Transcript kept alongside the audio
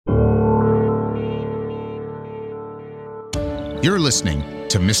You're listening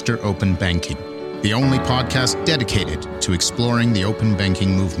to Mr. Open Banking, the only podcast dedicated to exploring the open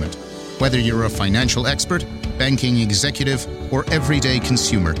banking movement. Whether you're a financial expert, banking executive, or everyday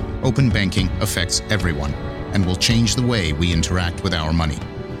consumer, open banking affects everyone and will change the way we interact with our money.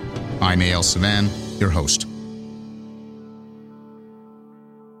 I'm Eyal Savan, your host.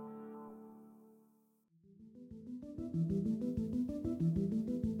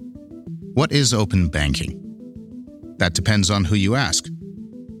 What is open banking? That depends on who you ask.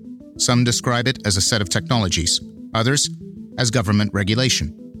 Some describe it as a set of technologies, others as government regulation,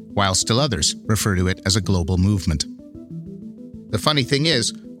 while still others refer to it as a global movement. The funny thing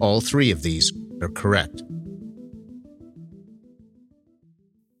is, all three of these are correct.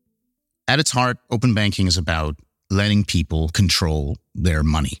 At its heart, open banking is about letting people control their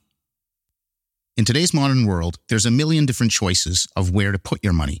money. In today's modern world, there's a million different choices of where to put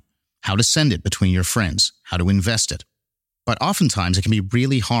your money, how to send it between your friends, how to invest it. But oftentimes it can be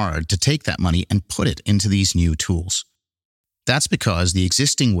really hard to take that money and put it into these new tools. That's because the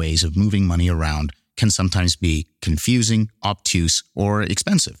existing ways of moving money around can sometimes be confusing, obtuse, or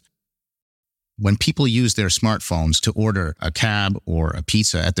expensive. When people use their smartphones to order a cab or a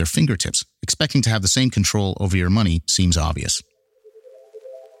pizza at their fingertips, expecting to have the same control over your money seems obvious.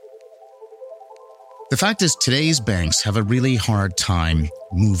 The fact is, today's banks have a really hard time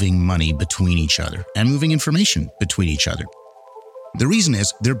moving money between each other and moving information between each other. The reason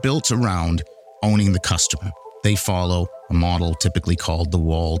is they're built around owning the customer. They follow a model typically called the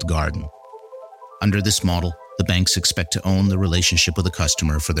walled garden. Under this model, the banks expect to own the relationship with the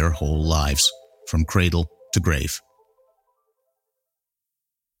customer for their whole lives, from cradle to grave.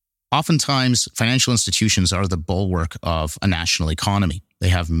 Oftentimes, financial institutions are the bulwark of a national economy. They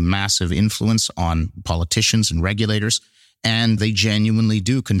have massive influence on politicians and regulators, and they genuinely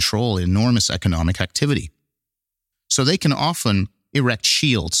do control enormous economic activity. So they can often erect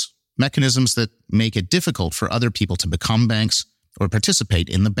shields, mechanisms that make it difficult for other people to become banks or participate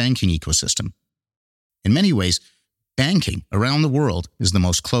in the banking ecosystem. In many ways, banking around the world is the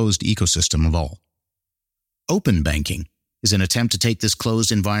most closed ecosystem of all. Open banking is an attempt to take this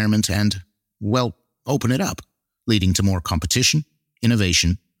closed environment and, open it up, leading to more competition,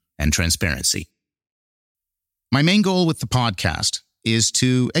 innovation, and transparency. My main goal with the podcast is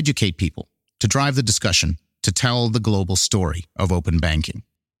to educate people, to drive the discussion, to tell the global story of open banking,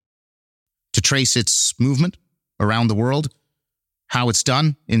 to trace its movement around the world, how it's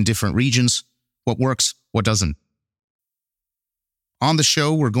done in different regions, what works, what doesn't. On the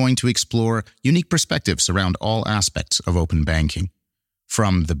show, we're going to explore unique perspectives around all aspects of open banking,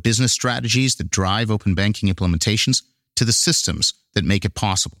 from the business strategies that drive open banking implementations to the systems that make it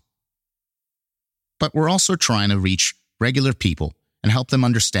possible. But we're also trying to reach regular people and help them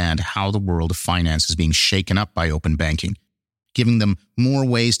understand how the world of finance is being shaken up by open banking, giving them more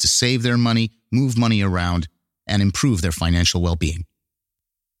ways to save their money, move money around, and improve their financial well-being.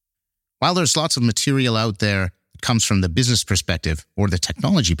 While there's lots of material out there that comes from the business perspective or the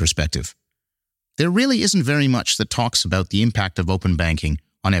technology perspective, there really isn't very much that talks about the impact of open banking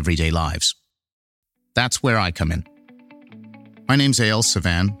on everyday lives. That's where I come in. My name's Eyal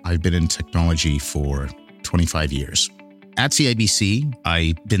Savan. I've been in technology for 25 years. At CIBC,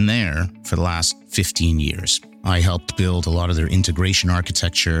 I've been there for the last 15 years. I helped build a lot of their integration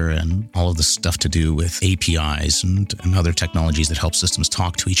architecture and all of the stuff to do with APIs and other technologies that help systems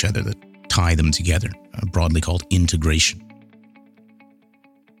talk to each other, that tie them together, broadly called integration.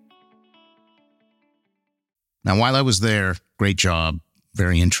 Now, while I was there, great job,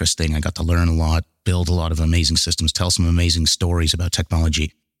 very interesting. I got to learn a lot, build a lot of amazing systems, tell some amazing stories about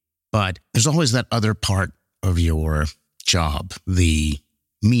technology. But there's always that other part of your job, the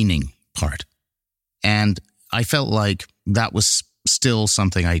meaning part. And I felt like that was still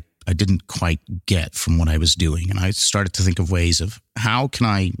something I didn't quite get from what I was doing. And I started to think of ways of how can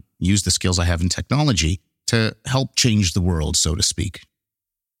I use the skills I have in technology to help change the world, so to speak.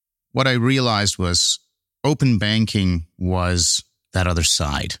 What I realized was open banking was that other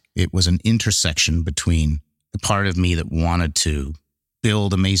side. It was an intersection between the part of me that wanted to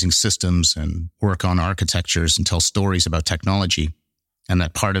build amazing systems and work on architectures and tell stories about technology, and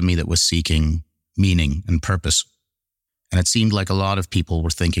that part of me that was seeking meaning and purpose. And it seemed like a lot of people were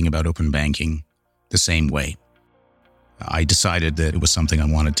thinking about open banking the same way. I decided that it was something I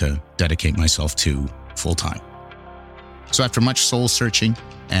wanted to dedicate myself to full-time. So after much soul searching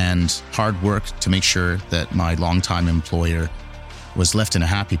and hard work to make sure that my longtime employer was left in a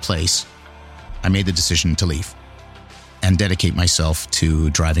happy place, I made the decision to leave and dedicate myself to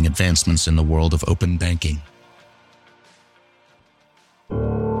driving advancements in the world of open banking.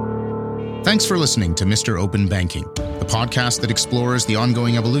 Thanks for listening to Mr. Open Banking, the podcast that explores the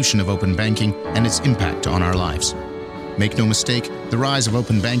ongoing evolution of open banking and its impact on our lives. Make no mistake, the rise of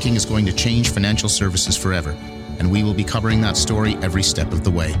open banking is going to change financial services forever, and we will be covering that story every step of the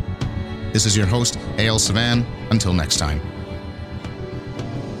way. This is your host, A.L. Savan. Until next time.